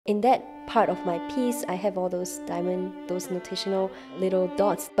in that part of my piece, I have all those diamond, those notational little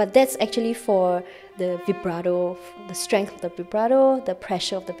dots. But that's actually for the vibrato, the strength of the vibrato, the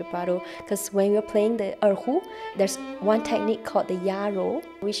pressure of the vibrato. Because when you're playing the erhu, there's one technique called the yaro,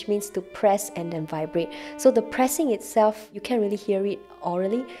 which means to press and then vibrate. So the pressing itself, you can't really hear it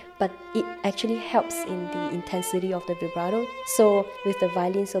orally, but it actually helps in the intensity of the vibrato. So with the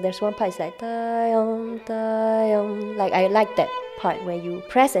violin, so there's one part, it's like da-yum, da-yum. Like I like that part where you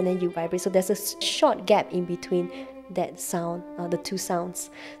press and then you vibrate. So there's a short gap in between that sound, the two sounds.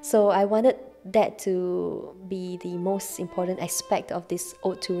 So I wanted that to be the most important aspect of this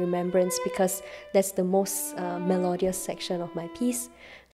Ode to Remembrance, because that's the most melodious section of my piece.